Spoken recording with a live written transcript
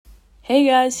Hey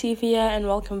guys, Sophia, and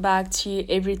welcome back to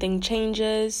Everything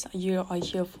Changes. You are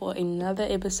here for another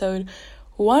episode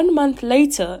 1 month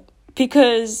later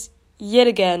because yet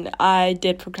again I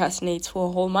did procrastinate for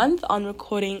a whole month on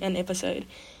recording an episode.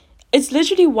 It's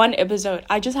literally one episode.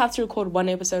 I just have to record one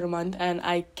episode a month and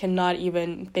I cannot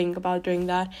even think about doing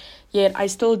that. Yet I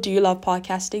still do love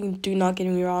podcasting. Do not get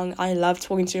me wrong. I love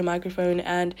talking to a microphone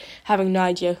and having no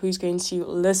idea who's going to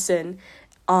listen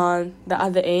on the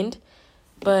other end.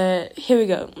 But here we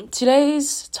go.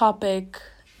 Today's topic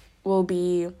will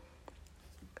be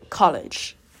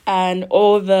college and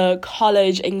all the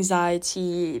college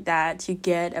anxiety that you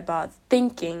get about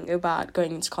thinking about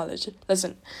going into college.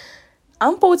 Listen,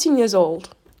 I'm 14 years old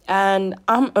and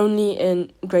I'm only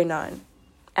in grade 9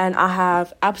 and I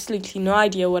have absolutely no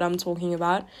idea what I'm talking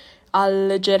about. I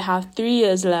legit have 3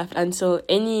 years left until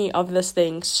any of these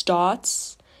things start,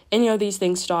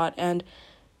 and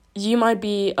you might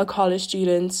be a college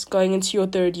student going into your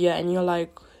third year and you're like,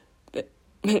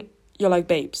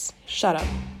 babes, shut up.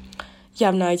 You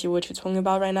have no idea what you're talking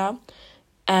about right now.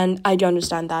 And I do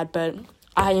understand that, but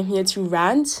I am here to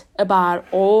rant about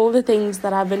all the things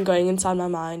that have been going inside my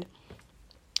mind.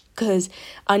 Because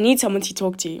I need someone to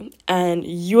talk to. And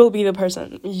you will be the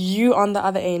person. You on the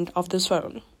other end of this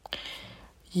phone.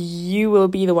 You will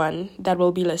be the one that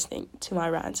will be listening to my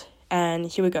rant. And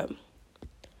here we go.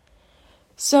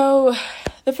 So,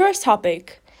 the first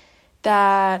topic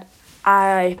that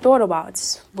I thought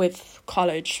about with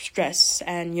college stress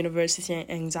and university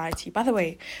anxiety. By the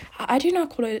way, I do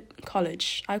not call it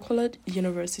college. I call it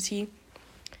university.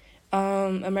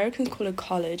 Americans call it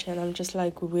college, and I'm just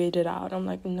like weirded out. I'm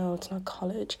like, no, it's not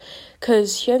college,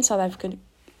 because here in South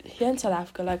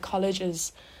Africa, like college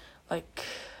is like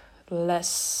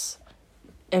less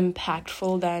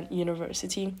impactful than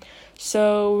university,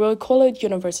 so we'll call it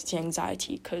university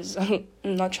anxiety because I'm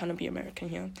not trying to be American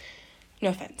here,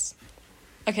 no offense.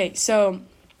 Okay, so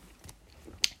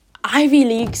Ivy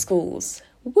League schools,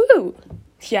 woo,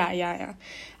 yeah,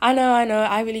 I know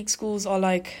Ivy League schools are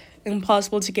like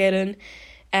impossible to get in,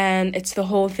 and it's the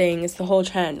whole thing, it's the whole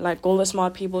trend, like all the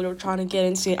smart people are trying to get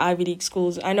into Ivy League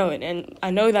schools. I know it, and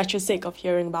I know that you're sick of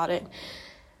hearing about it.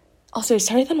 Also,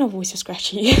 sorry that my voice is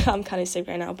scratchy. I'm kind of sick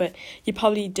right now, but you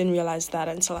probably didn't realize that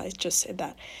until I just said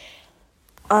that.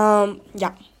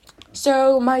 Yeah.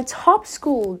 So my top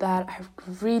school that I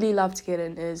really love to get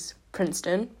in is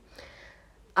Princeton.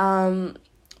 I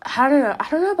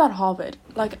don't know about Harvard.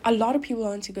 Like, a lot of people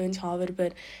want to go into Harvard,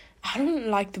 but I don't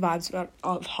like the vibes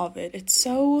of Harvard. It's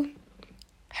so,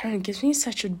 I don't know, it gives me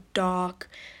such a dark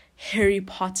Harry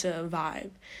Potter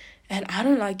vibe. And I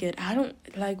don't like it. I don't,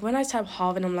 like, when I type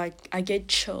Harvard, I'm like, I get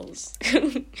chills.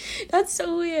 That's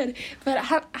so weird. But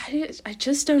I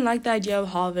just don't like the idea of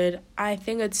Harvard. I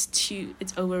think it's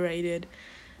overrated.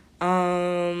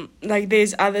 Like,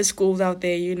 there's other schools out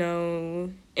there, you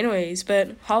know. Anyways,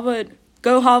 but Harvard,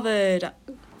 go Harvard.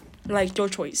 Like, your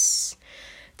choice.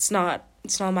 It's not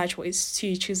my choice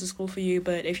to choose a school for you,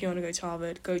 but if you want to go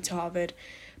to Harvard.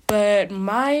 But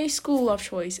my school of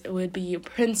choice would be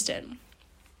Princeton,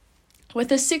 with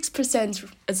a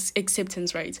 6%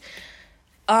 acceptance rate.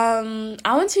 I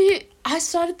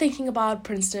started thinking about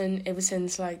Princeton ever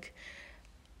since like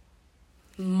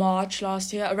March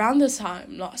last year, around this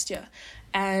time last year.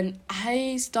 And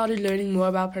I started learning more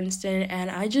about Princeton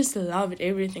and I just loved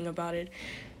everything about it.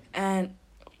 And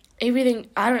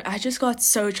I just got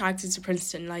so attracted to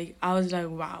Princeton. Like, I was like,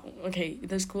 wow, okay,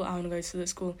 this school, I want to go to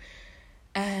this school.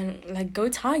 And like, go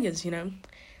Tigers, you know?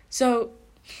 So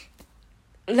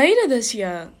later this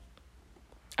year,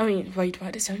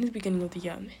 it's only the beginning of the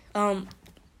year.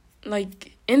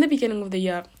 Like, in the beginning of the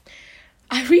year,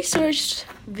 I researched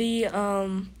the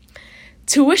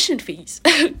tuition fees.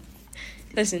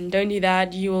 Listen, don't do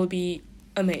that. You will be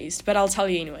amazed. But I'll tell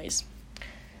you anyways.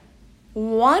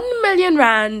 1 million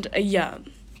rand a year.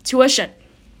 Tuition.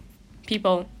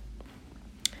 People.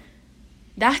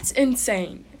 That's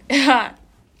insane.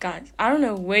 Guys, I don't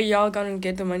know where y'all gonna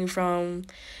get the money from.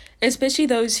 Especially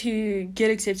those who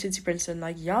get accepted to Princeton.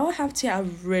 Like, y'all have to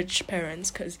have rich parents,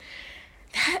 because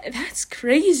that's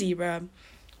crazy, bro.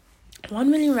 1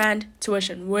 million rand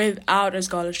tuition without a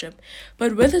scholarship.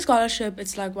 But with a scholarship,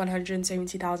 it's like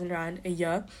 170,000 rand a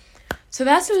year. So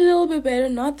that's a little bit better.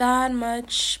 Not that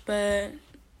much, but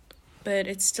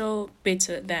it's still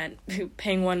better than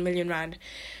paying 1 million rand.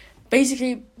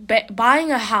 Basically, buying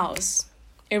a house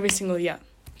every single year.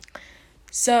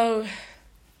 So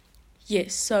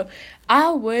yes, so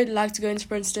I would like to go into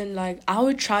Princeton. Like, I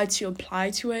would try to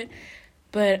apply to it,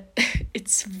 but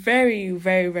it's very,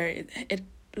 very, very,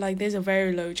 there's a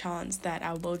very low chance that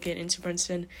I will get into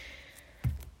Princeton.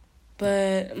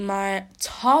 But my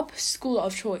top school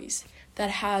of choice that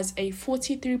has a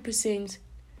 43%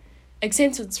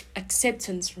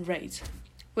 acceptance rate,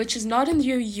 which is not in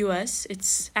the US,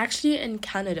 it's actually in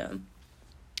Canada.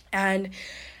 And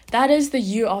that is the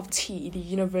U of T, the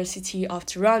University of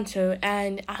Toronto.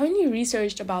 And I only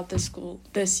researched about this school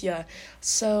this year,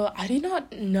 so I do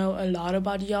not know a lot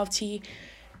about U of T.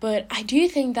 But I do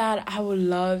think that I would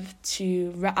love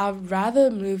to, I'd rather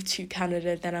move to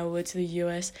Canada than I would to the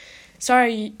US.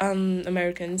 Sorry,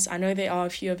 Americans. I know there are a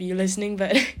few of you listening,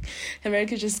 but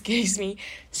America just gives me.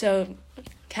 So,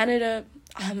 Canada,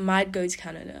 I might go to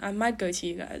Canada. I might go to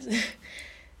you guys.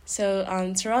 So,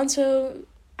 Toronto,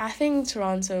 I think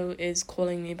Toronto is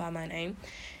calling me by my name.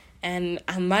 And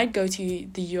I might go to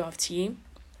the U of T.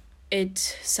 It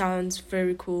sounds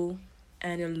very cool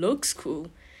and it looks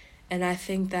cool. And I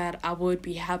think that I would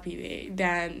be happy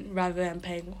there rather than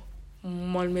paying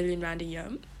 1 million rand a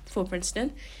year for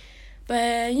Princeton.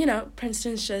 But,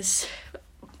 Princeton's just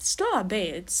still up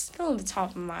there. It's still on the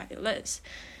top of my list.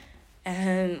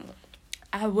 And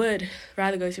I would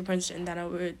rather go to Princeton than I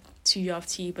would to U of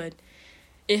T. But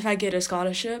if I get a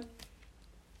scholarship,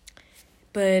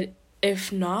 but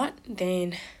if not,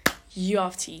 then U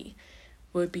of T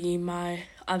would be my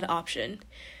other option.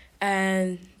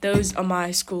 And those are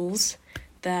my schools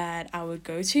that I would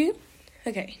go to.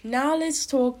 Okay, now let's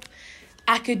talk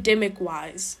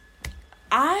academic-wise.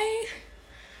 I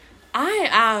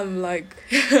am like,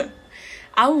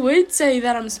 I would say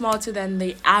that I'm smarter than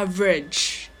the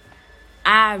average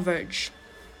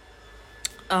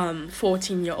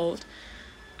 14-year-old.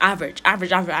 Average.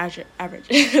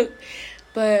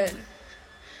 But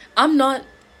I'm not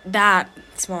that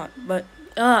smart, but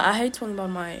I hate talking about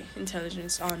my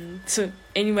intelligence on to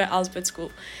anywhere else but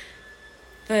school.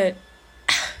 But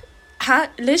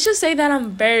let's just say that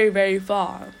I'm very, very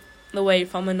far away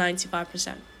from a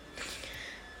 95%.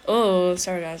 Oh,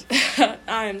 sorry guys.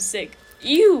 I am sick.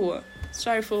 Ew.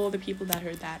 Sorry for all the people that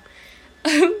heard that.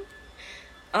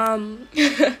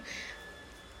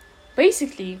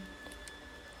 Basically,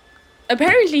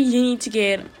 apparently you need to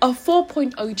get a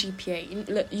 4.0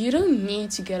 GPA. You don't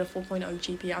need to get a 4.0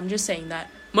 GPA. I'm just saying that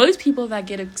most people that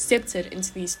get accepted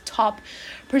into these top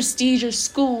prestigious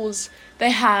schools,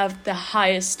 they have the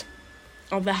highest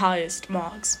of the highest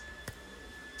marks.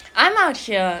 I'm out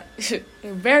here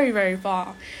very, very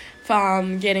far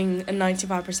from getting a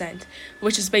 95%,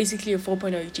 which is basically a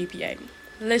 4.0 GPA.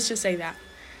 Let's just say that.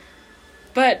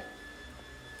 But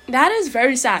that is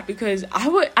very sad because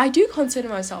I do consider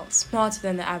myself smarter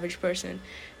than the average person.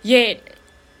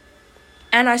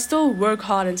 And I still work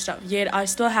hard and stuff. Yet I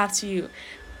still have to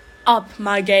up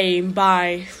my game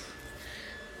by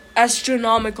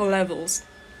astronomical levels.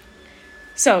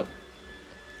 So,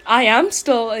 I am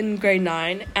still in grade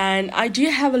 9 and I do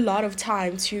have a lot of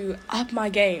time to up my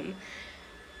game.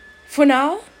 For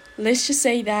now, let's just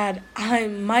say that I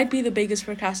might be the biggest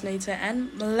procrastinator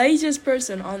and laziest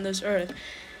person on this earth.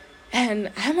 And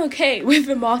I'm okay with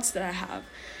the marks that I have.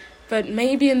 But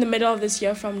maybe in the middle of this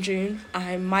year from June,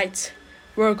 I might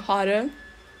work harder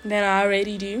than I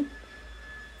already do.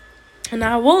 And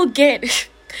I will get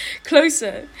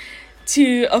closer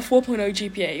to a 4.0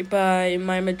 GPA by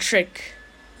my matric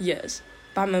years.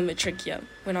 By my matric year,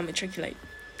 when I matriculate.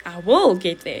 I will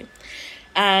get there.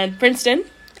 And Princeton,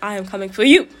 I am coming for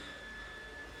you.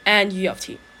 And U of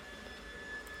T.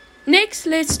 Next,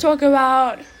 let's talk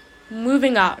about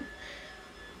moving out.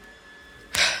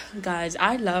 Guys,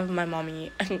 I love my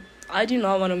mommy. I do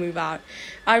not want to move out.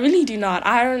 I really do not.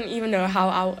 I don't even know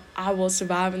how I will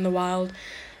survive in the wild.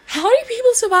 How do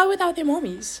people survive without their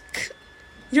mommies?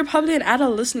 You're probably an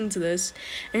adult listening to this,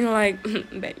 and you're like,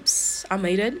 babes, I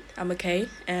made it. I'm okay.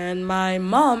 And my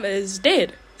mom is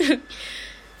dead.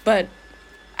 But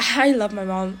I love my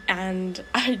mom, and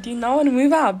I do not want to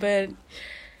move out, but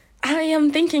I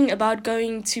am thinking about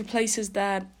going to places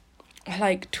that are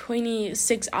like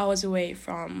 26 hours away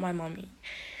from my mom.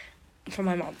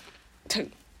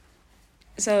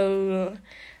 So,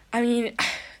 I mean,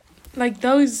 like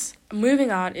those,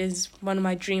 moving out is one of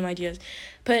my dream ideas,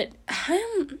 but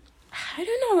I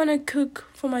do not want to cook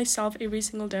for myself every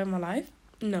single day of my life.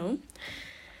 No.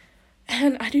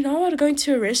 And I do not want to go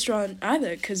into a restaurant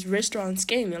either, because restaurants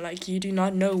scare me. Like, you do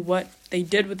not know what they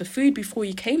did with the food before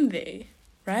you came there,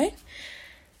 right?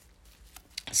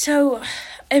 So,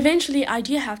 eventually, I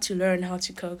do have to learn how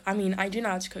to cook. I mean, I do know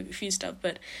how to cook a few stuff,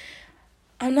 but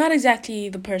I'm not exactly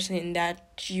the person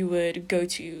that you would go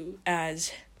to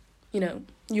as,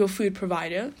 your food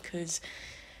provider, because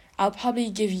I'll probably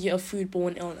give you a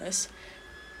foodborne illness.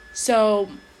 So,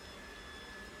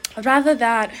 rather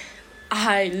that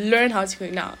I learned how to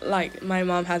cook now. Like, my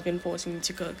mom has been forcing me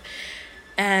to cook.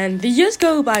 And the years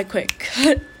go by quick.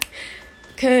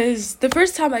 Because the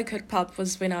first time I cooked pap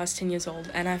was when I was 10 years old.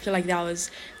 And I feel like that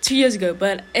was 2 years ago.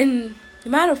 But in the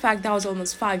matter of fact, that was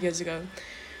almost 5 years ago.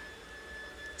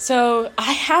 So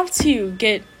I have to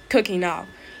get cooking now.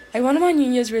 Like, one of my New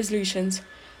Year's resolutions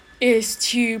is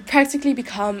to practically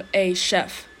become a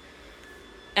chef.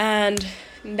 And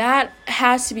that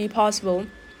has to be possible.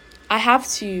 I have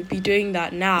to be doing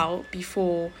that now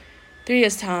before 3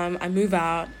 years' time I move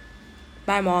out.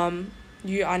 Bye, Mom.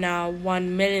 You are now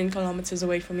 1 million kilometers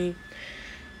away from me.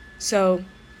 So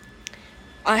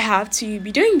I have to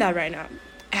be doing that right now.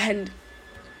 And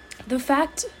the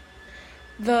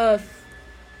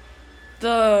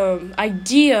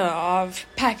idea of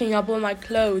packing up all my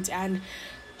clothes and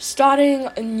starting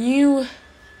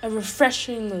a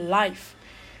refreshing life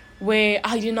where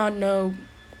I do not know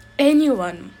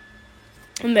anyone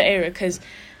in the area, because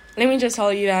let me just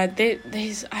tell you that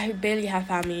I barely have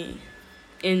family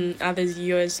in either the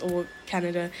US or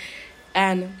Canada.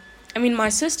 And I mean, my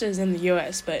sister's in the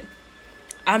US, but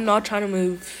I'm not trying to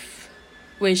move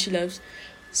where she lives,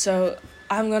 so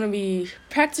I'm gonna be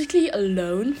practically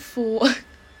alone for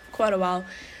quite a while.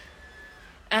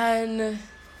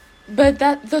 But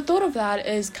the thought of that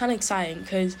is kind of exciting,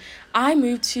 because I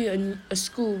moved to a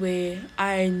school where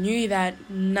I knew that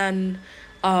none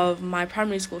of my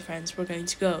primary school friends were going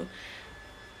to go.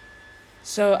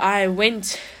 So I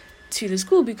went to the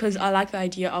school because I like the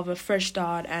idea of a fresh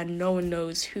start and no one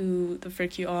knows who the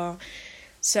frick you are.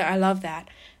 So I love that.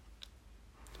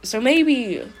 So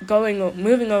maybe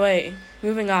moving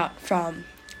out from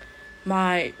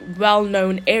my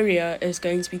well-known area is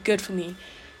going to be good for me,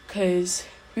 because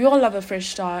we all love a fresh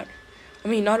start. I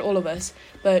mean, not all of us,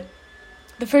 but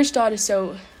the fresh start is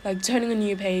so, like, turning a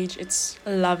new page. It's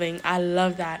loving. I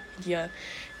love that idea.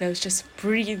 It's just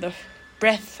breathe the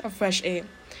breath of fresh air.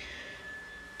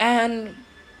 And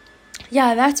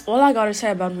yeah, that's all I gotta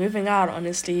say about moving out,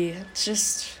 honestly.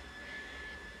 It's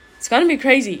gonna be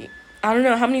crazy. I don't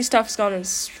know how many stuff's gonna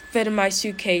fit in my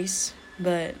suitcase,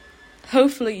 but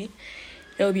hopefully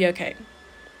it'll be okay.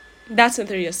 That's in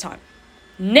 3 years' time.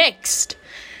 Next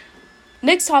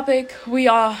topic, we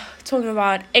are talking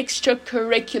about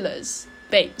extracurriculars,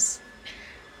 babes.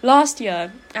 Last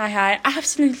year, I had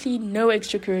absolutely no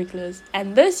extracurriculars,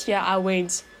 and this year I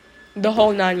went the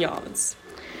whole 9 yards.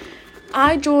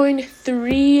 I joined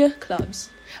 3 clubs.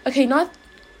 Okay, not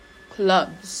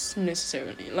clubs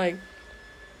necessarily. Like,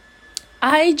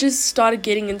 I just started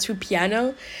getting into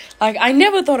piano. Like, I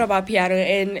never thought about piano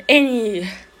in any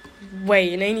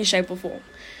way, in any shape or form.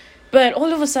 But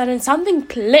all of a sudden, something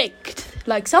clicked.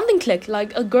 Like,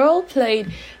 a girl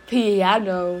played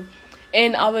piano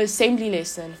in our assembly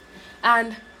lesson.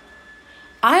 And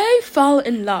I fell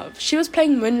in love. She was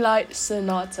playing Moonlight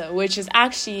Sonata, which is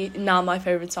actually now my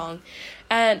favorite song.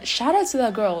 And shout out to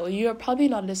that girl. You're probably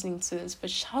not listening to this, but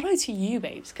shout out to you,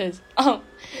 babes. Because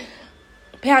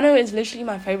piano is literally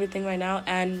my favorite thing right now.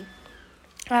 And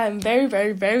I'm very,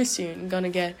 very, very soon going to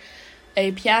get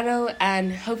a piano.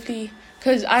 And hopefully,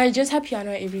 because I just have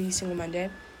piano every single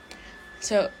Monday.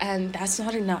 So, and that's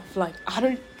not enough. Like, I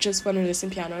don't just want to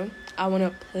listen piano. I want to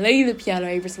play the piano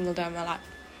every single day of my life.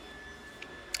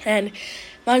 And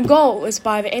my goal is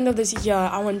by the end of this year,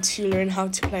 I want to learn how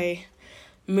to play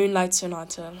Moonlight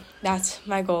Sonata. That's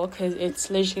my goal, because it's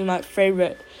literally my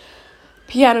favorite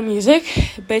piano music.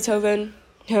 Beethoven.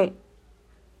 We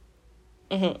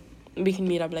can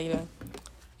meet up later.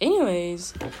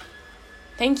 Anyways,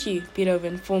 thank you,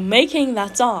 Beethoven, for making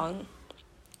that song.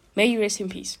 May you rest in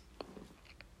peace.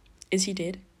 Is he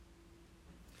dead?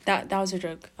 That was a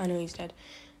joke. I know he's dead.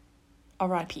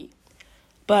 R.I.P.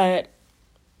 But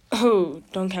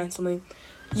don't cancel me.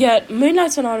 Yeah,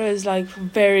 Moonlight Sonata is, like,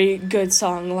 very good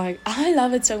song. Like, I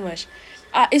love it so much.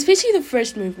 Especially the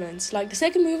first movements. Like, the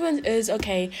second movement is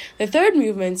okay. The third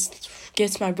movement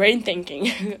gets my brain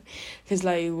thinking. It's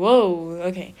like, whoa,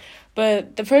 okay.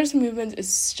 But the first movement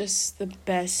is just the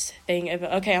best thing ever.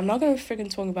 Okay, I'm not gonna freaking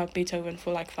talk about Beethoven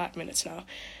for, like, 5 minutes now.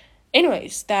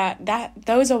 Anyways,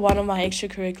 those are one of my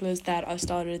extracurriculars that I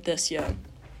started this year.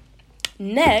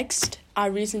 Next, I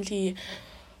recently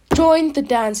joined the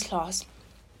dance class.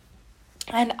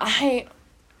 And I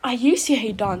used to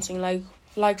hate dancing,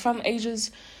 like from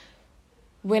ages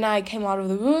when I came out of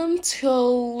the womb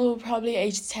till probably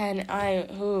age 10.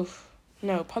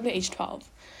 Probably age 12.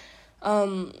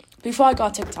 Before I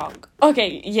got TikTok.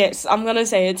 Okay, yes, I'm gonna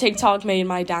say it. TikTok made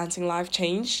my dancing life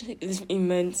change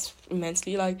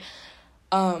immensely. Like,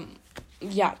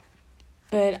 yeah.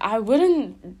 But I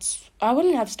wouldn't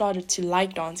have started to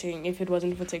like dancing if it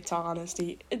wasn't for TikTok,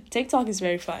 honestly. TikTok is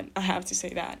very fun, I have to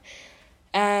say that.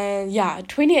 And yeah,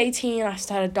 2018, I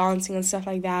started dancing and stuff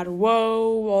like that.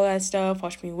 Whoa, all that stuff.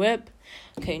 Watch Me Whip.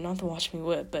 Okay, not the Watch Me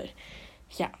Whip, but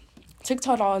yeah.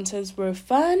 TikTok dances were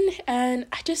fun, and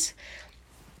as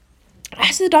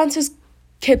the dances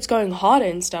kept going harder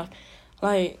and stuff,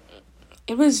 like,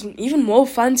 it was even more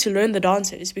fun to learn the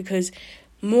dances because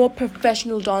more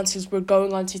professional dancers were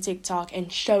going onto TikTok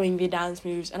and showing their dance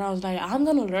moves, and I was like, I'm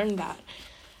gonna learn that.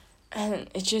 And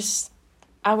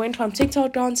I went from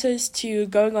TikTok dances to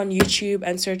going on YouTube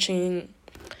and searching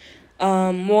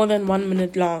more than 1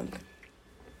 minute long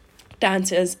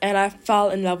dances, and I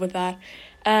fell in love with that.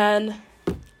 And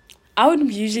I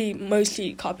would usually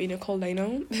mostly copy Nicole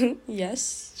Leno.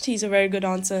 Yes, she's a very good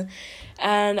dancer,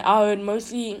 and I would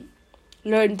mostly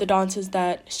learn the dances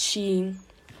that she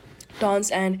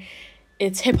danced, and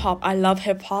it's hip hop. I love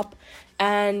hip hop,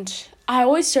 and I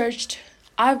always searched.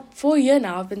 For a year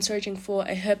now, I've been searching for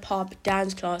a hip hop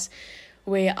dance class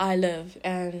where I live,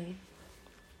 and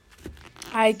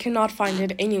I cannot find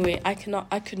it anywhere. I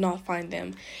could not find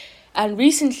them. And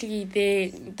recently,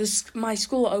 my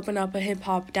school opened up a hip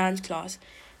hop dance class,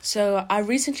 so I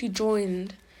recently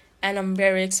joined, and I'm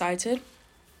very excited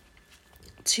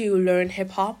to learn hip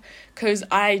hop because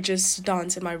I just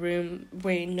dance in my room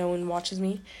where no one watches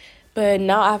me. But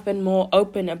now I've been more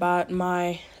open about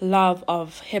my love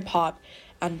of hip hop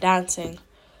and dancing,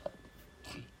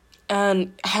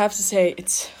 and I have to say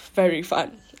it's very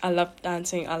fun. I love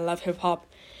dancing. I love hip hop.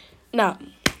 Now,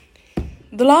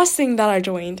 the last thing that I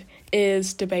joined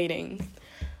is debating.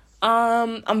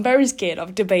 I'm very scared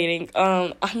of debating.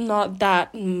 I'm not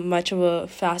that much of a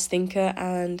fast thinker,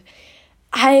 and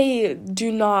I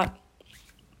do not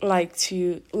like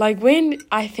to, when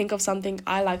I think of something,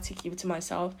 I like to keep it to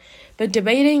myself. But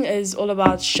debating is all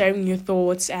about sharing your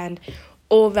thoughts and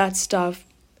all that stuff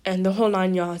and the whole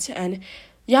 9 yards, and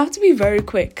you have to be very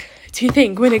quick to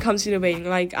think when it comes to debating.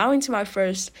 Like, I went to my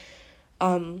first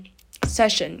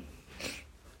session.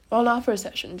 Well, not first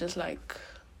session, just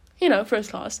first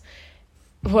class.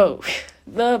 Whoa,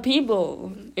 the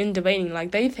people in debating,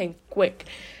 they think quick.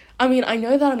 I mean, I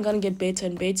know that I'm gonna get better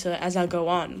and better as I go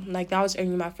on. That was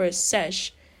only my first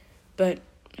sesh, but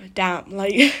damn,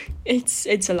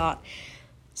 it's a lot.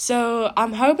 So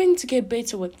I'm hoping to get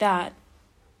better with that.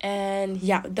 And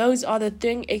yeah, those are the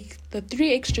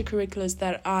three extracurriculars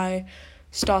that I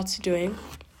started doing.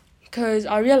 Because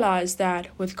I realized that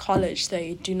with college,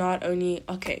 they do not only...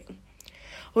 Okay,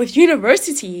 with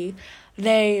university,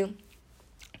 they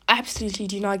absolutely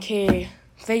do not care.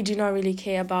 They do not really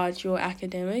care about your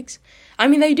academics. I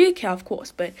mean, they do care, of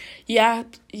course, but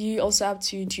you also have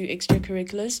to do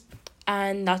extracurriculars.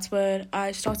 And that's what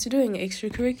I started doing,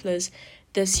 extracurriculars,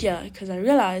 this year. Because I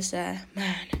realized that,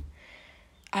 man,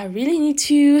 I really need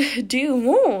to do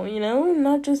more,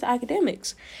 not just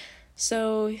academics.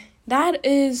 So that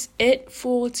is it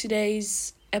for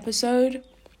today's episode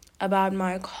about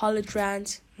my college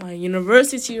rant, my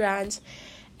university rant,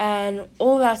 and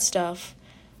all that stuff.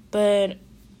 But,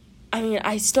 I mean,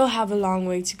 I still have a long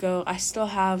way to go. I still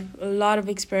have a lot of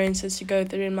experiences to go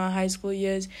through in my high school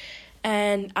years.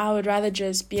 And I would rather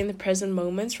just be in the present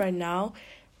moments right now,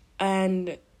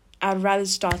 and I'd rather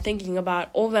start thinking about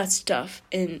all that stuff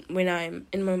when I'm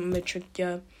in my matric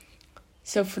year.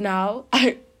 So for now,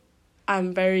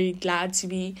 I'm very glad to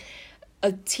be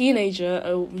a teenager,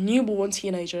 a newborn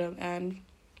teenager, and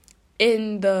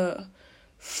in the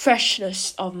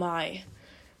freshness of my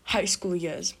high school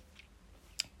years.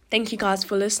 Thank you guys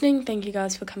for listening. Thank you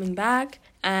guys for coming back.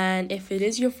 And if it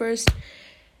is your first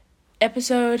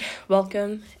episode,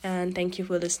 welcome, and thank you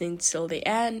for listening till the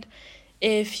end.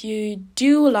 If you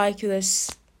do like my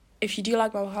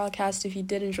podcast, if you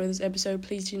did enjoy this episode,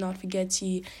 please do not forget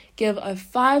to give a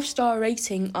 5-star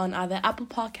rating on either Apple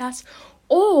Podcasts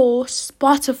or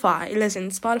Spotify. Listen,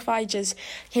 Spotify just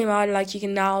came out, you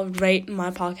can now rate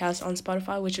my podcast on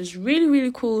Spotify, which is really,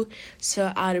 really cool.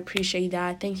 So I'd appreciate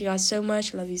that. Thank you guys so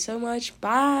much. Love you so much.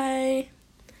 Bye.